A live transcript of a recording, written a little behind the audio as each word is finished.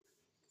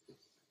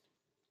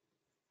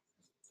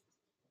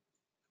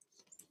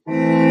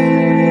Hello,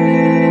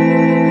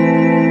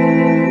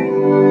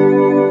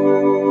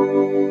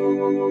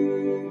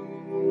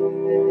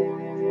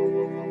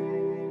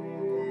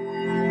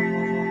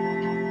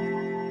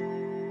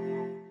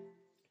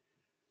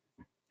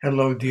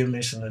 dear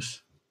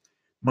listeners.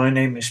 My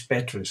name is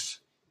Petrus.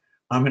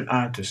 I'm an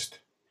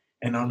artist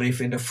and I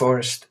live in the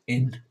forest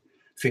in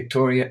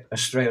Victoria,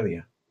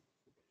 Australia.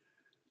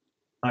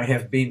 I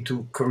have been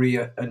to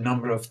Korea a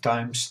number of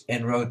times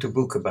and wrote a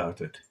book about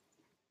it.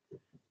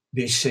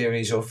 This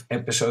series of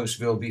episodes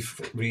will be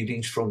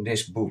readings from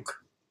this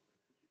book,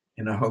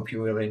 and I hope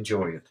you will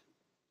enjoy it.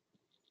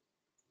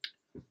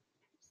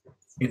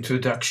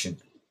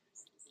 Introduction.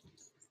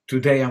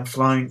 Today I'm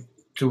flying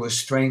to a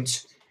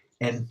strange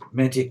and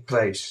magic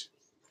place.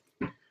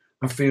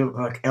 I feel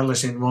like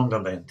Alice in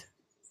Wonderland.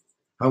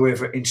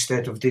 However,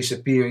 instead of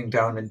disappearing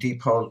down a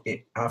deep hole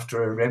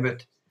after a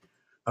rabbit,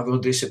 I will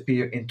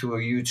disappear into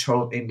a huge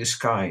hole in the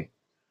sky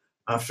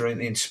after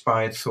an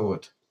inspired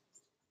thought.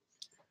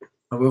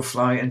 I will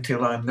fly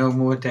until I am no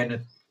more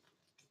than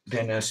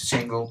a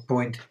single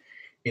point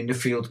in the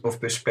field of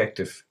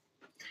perspective,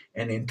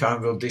 and in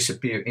time will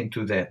disappear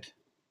into that,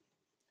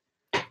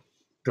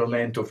 the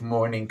land of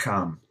morning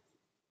calm.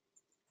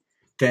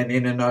 Then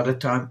in another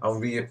time I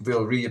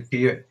will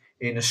reappear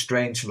in a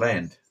strange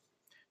land,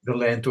 the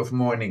land of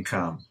morning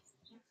calm,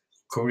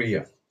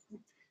 Korea.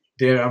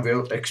 There I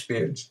will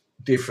experience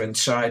different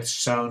sights,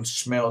 sounds,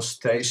 smells,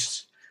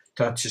 tastes,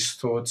 touches,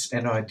 thoughts,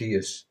 and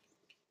ideas.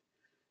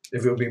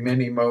 There will be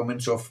many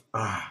moments of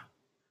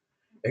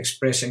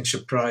expressing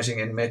surprising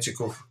and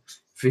magical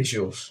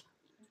visuals,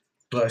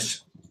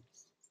 plus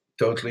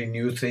totally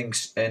new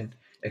things and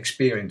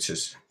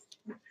experiences.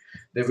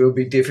 There will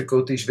be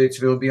difficulties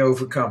which will be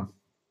overcome,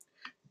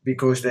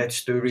 because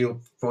that's the real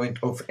point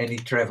of any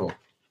travel.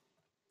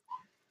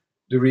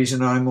 The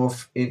reason I'm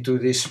off into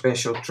this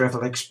special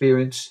travel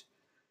experience,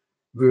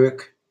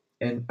 work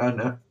and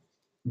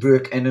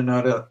work and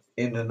another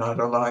in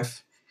another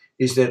life,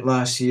 is that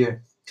last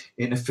year,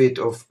 in a fit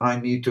of I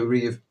need to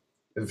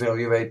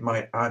re-evaluate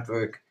my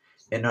artwork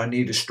and I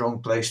need a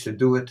strong place to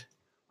do it,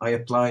 I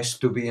applied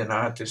to be an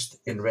artist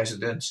in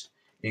residence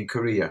in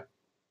Korea.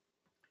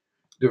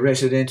 The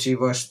residency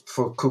was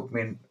for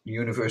Kookmin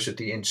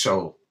University in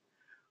Seoul.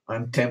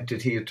 I'm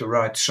tempted here to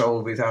write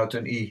Seoul without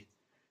an E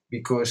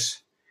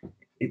because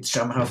it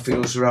somehow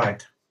feels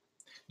right.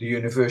 The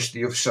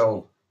University of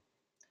Seoul.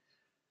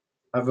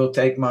 I will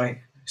take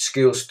my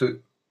skills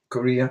to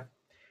Korea,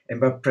 and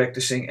by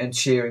practicing and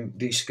sharing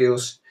these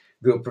skills,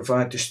 will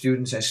provide the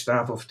students and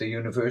staff of the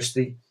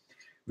university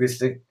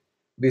with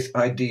with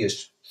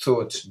ideas,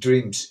 thoughts,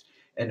 dreams,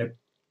 and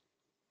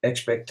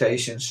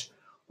expectations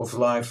of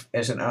life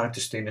as an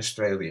artist in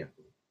Australia.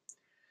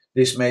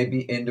 This may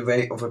be in the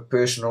way of a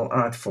personal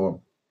art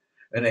form,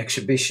 an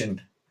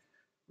exhibition,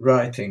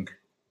 writing,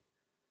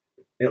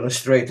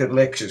 illustrated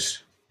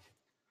lectures,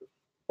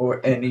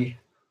 or any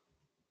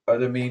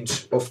other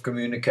means of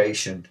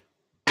communication.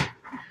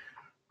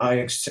 I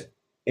ex-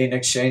 in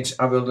exchange,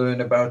 I will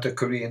learn about the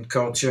Korean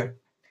culture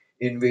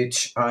in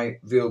which I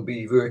will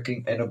be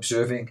working and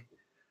observing.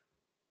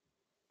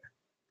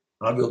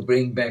 I will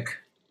bring back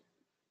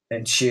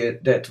and share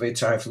that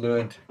which I've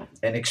learned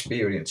and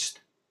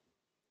experienced.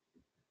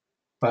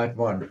 Part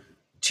 1,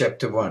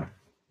 Chapter 1.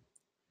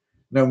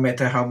 No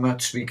matter how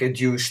much we get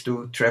used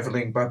to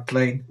traveling by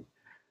plane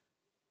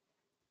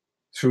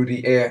through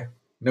the air,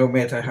 no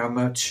matter how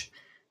much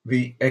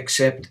we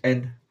accept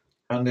and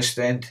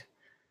understand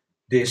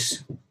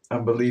this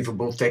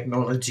unbelievable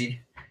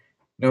technology,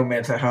 no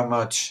matter how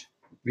much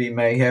we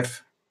may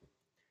have,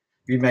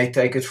 we may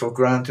take it for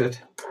granted,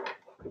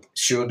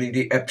 surely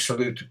the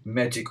absolute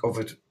magic of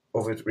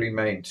it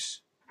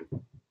remains.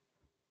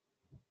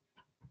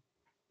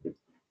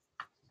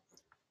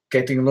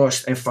 Getting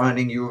lost and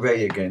finding your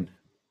way again.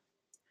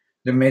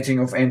 The magic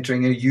of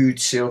entering a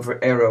huge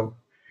silver arrow,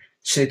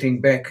 sitting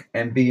back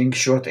and being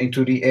shot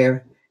into the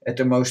air at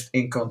the most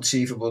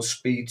inconceivable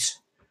speeds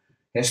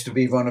has to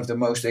be one of the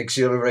most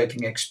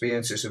exhilarating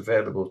experiences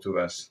available to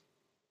us.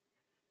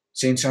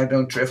 Since I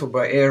don't travel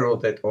by air all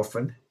that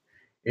often,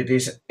 it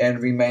is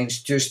and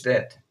remains just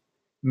that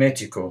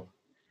magical.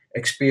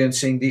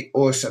 Experiencing the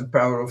awesome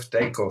power of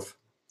takeoff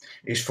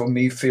is for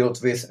me filled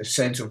with a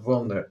sense of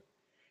wonder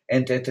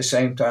and at the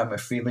same time a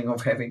feeling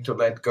of having to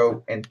let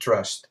go and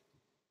trust.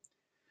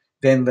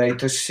 Then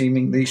later,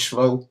 seemingly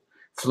slow,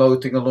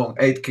 floating along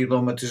 8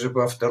 kilometers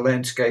above the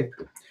landscape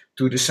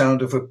to the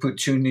sound of a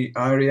puccini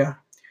aria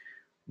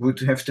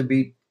would have to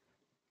be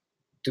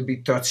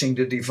touching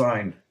the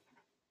divine.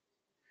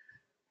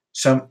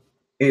 Some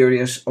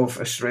areas of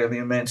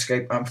Australian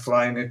landscape I'm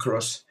flying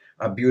across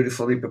are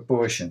beautifully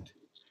proportioned.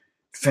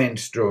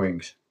 Fence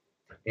drawings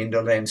in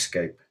the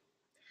landscape,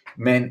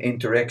 man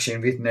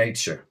interaction with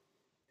nature,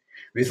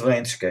 with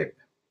landscape.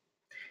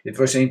 It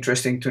was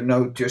interesting to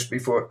note just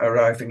before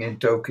arriving in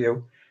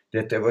Tokyo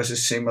that there was a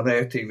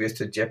similarity with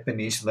the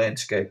Japanese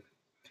landscape.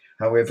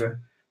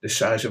 However, the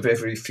size of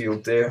every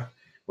field there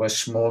was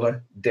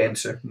smaller,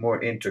 denser,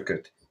 more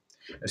intricate,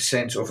 a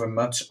sense of a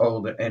much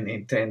older and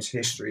intense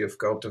history of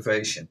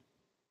cultivation.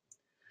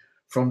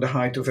 From the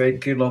height of 8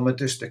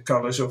 kilometers, the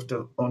colors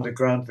on the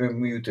ground were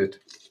muted.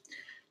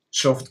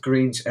 Soft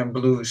greens and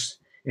blues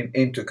in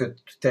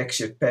intricate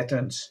textured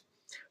patterns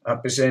are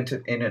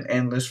presented in an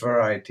endless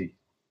variety.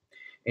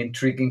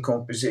 Intriguing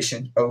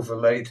composition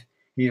overlaid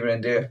here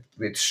and there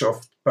with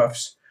soft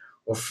puffs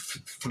of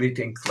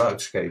fleeting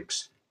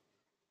cloudscapes.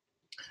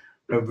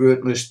 A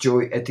wordless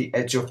joy at the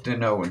edge of the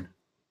known.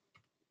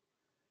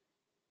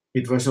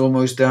 It was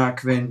almost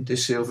dark when the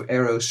Silver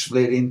Arrow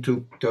slid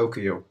into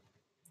Tokyo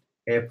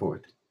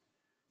Airport.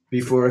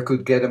 Before I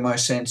could gather my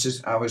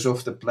senses, I was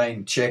off the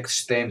plane, checked,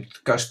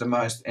 stamped,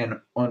 customized,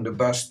 and on the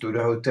bus to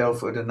the hotel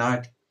for the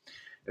night.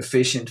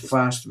 Efficient,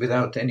 fast,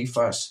 without any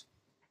fuss.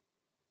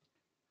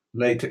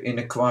 Later, in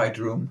a quiet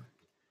room,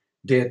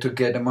 dared to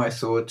gather my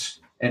thoughts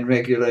and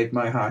regulate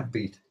my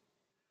heartbeat.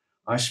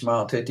 I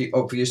smiled at the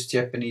obvious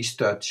Japanese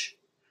touch.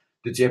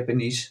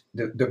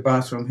 The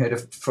bathroom had a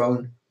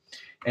phone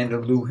and the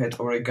loo had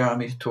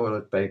origami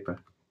toilet paper.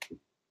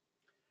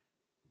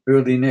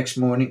 Early next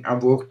morning, I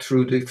walked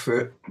through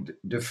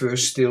the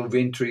first still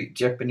wintry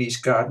Japanese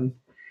garden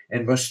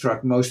and was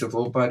struck most of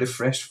all by the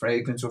fresh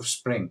fragrance of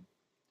spring.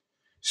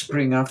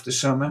 Spring after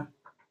summer,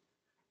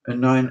 a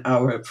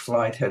 9-hour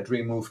flight had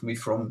removed me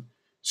from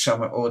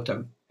summer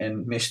autumn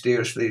and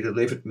mysteriously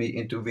delivered me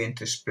into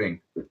winter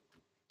spring.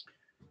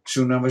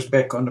 Soon I was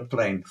back on the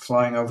plane,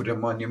 flying over the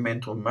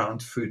monumental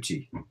Mount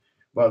Fuji,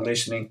 while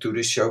listening to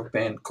the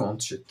Chopin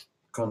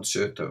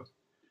concerto.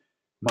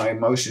 My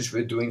emotions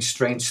were doing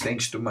strange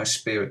things to my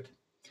spirit,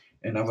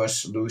 and I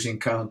was losing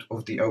count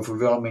of the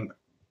overwhelming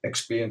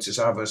experiences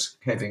I was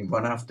having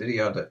one after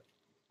the other.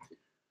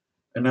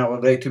 An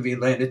hour later, we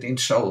landed in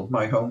Seoul,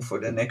 my home for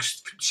the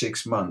next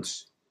 6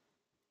 months.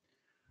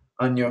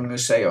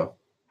 Annyeonghaseyo,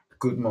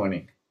 good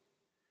morning.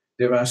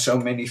 There are so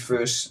many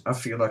firsts, I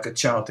feel like a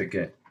child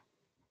again.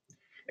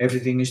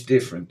 Everything is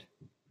different.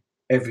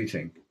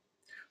 Everything.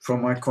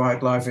 From my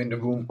quiet life in the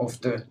womb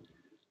of the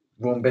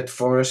Wombat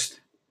Forest,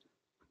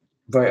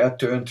 where I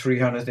turn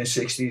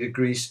 360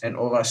 degrees and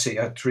all I see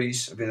are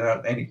trees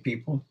without any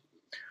people.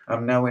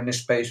 I'm now in a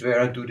space where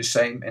I do the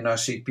same and I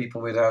see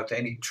people without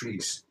any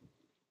trees.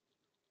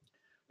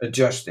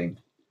 Adjusting.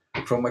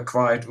 From a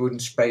quiet wooden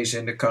space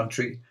in the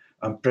country,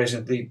 I'm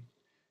presently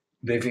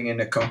living in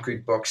a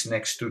concrete box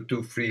next to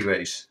two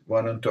freeways,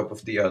 one on top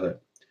of the other.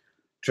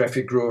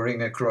 Traffic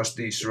roaring across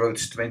these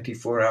roads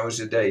 24 hours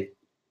a day.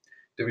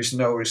 There is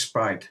no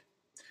respite.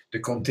 The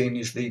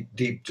continuously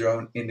deep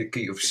drone in the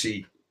key of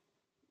C.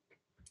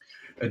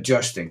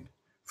 Adjusting.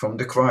 From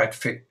the quiet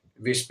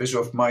whispers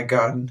of my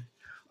garden,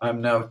 I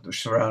am now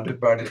surrounded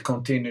by the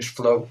continuous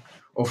flow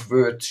of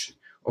words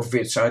of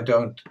which I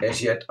don't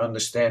as yet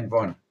understand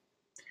one.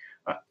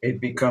 It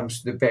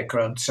becomes the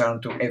background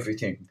sound to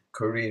everything,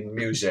 Korean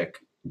music.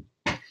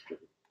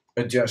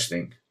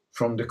 Adjusting.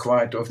 From the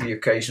quiet of the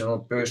occasional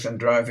person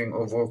driving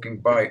or walking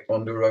by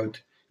on the road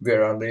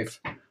where I live,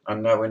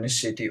 I'm now in a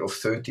city of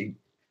 30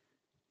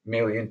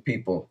 million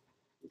people,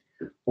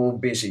 all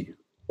busy,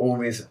 all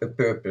with a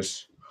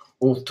purpose,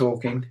 all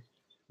talking,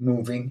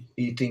 moving,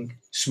 eating,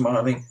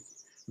 smiling,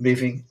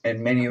 living,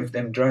 and many of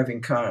them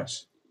driving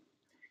cars.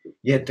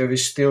 Yet there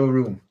is still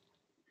room.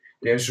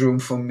 There's room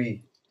for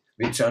me,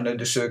 which under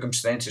the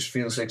circumstances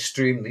feels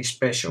extremely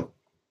special.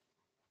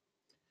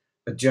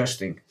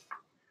 Adjusting.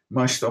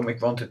 My stomach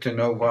wanted to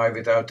know why,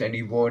 without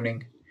any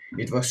warning,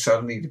 it was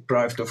suddenly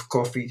deprived of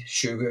coffee,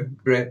 sugar,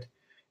 bread,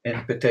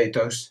 and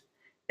potatoes,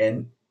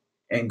 and,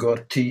 and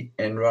got tea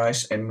and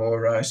rice and more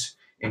rice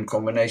in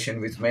combination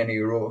with many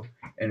raw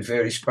and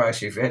very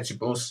spicy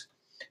vegetables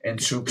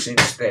and soups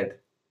instead.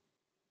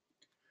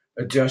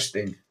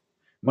 Adjusting.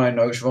 My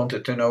nose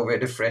wanted to know where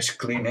the fresh,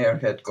 clean air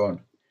had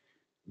gone,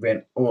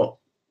 when all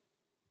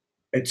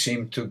it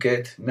seemed to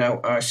get now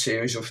are a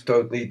series of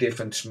totally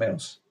different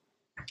smells,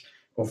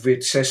 of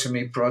which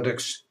sesame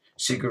products,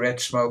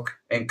 cigarette smoke,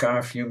 and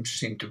car fumes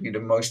seem to be the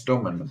most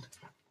dominant.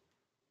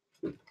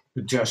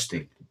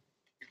 Adjusting.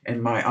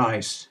 And my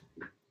eyes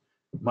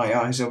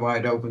are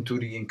wide open to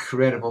the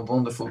incredible,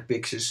 wonderful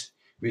pictures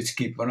which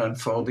keep on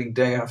unfolding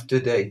day after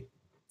day,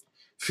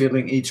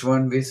 filling each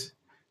one with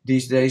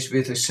these days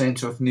with a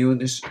sense of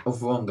newness,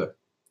 of wonder.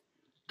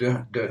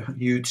 The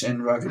huge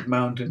and rugged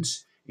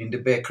mountains in the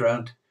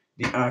background,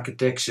 the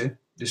architecture,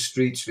 the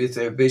streets with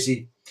their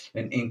busy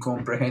and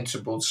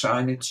incomprehensible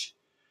signage,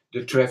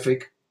 the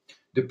traffic,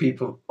 the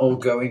people all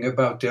going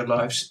about their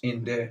lives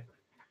in their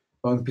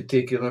own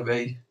particular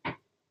way,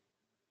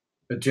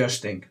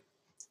 adjusting.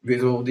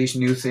 With all these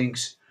new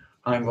things,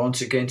 I'm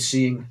once again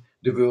seeing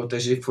the world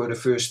as if for the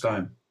first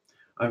time.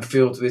 I'm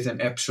filled with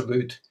an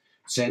absolute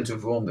sense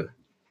of wonder.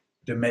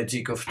 The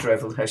magic of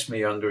travel has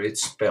me under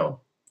its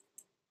spell.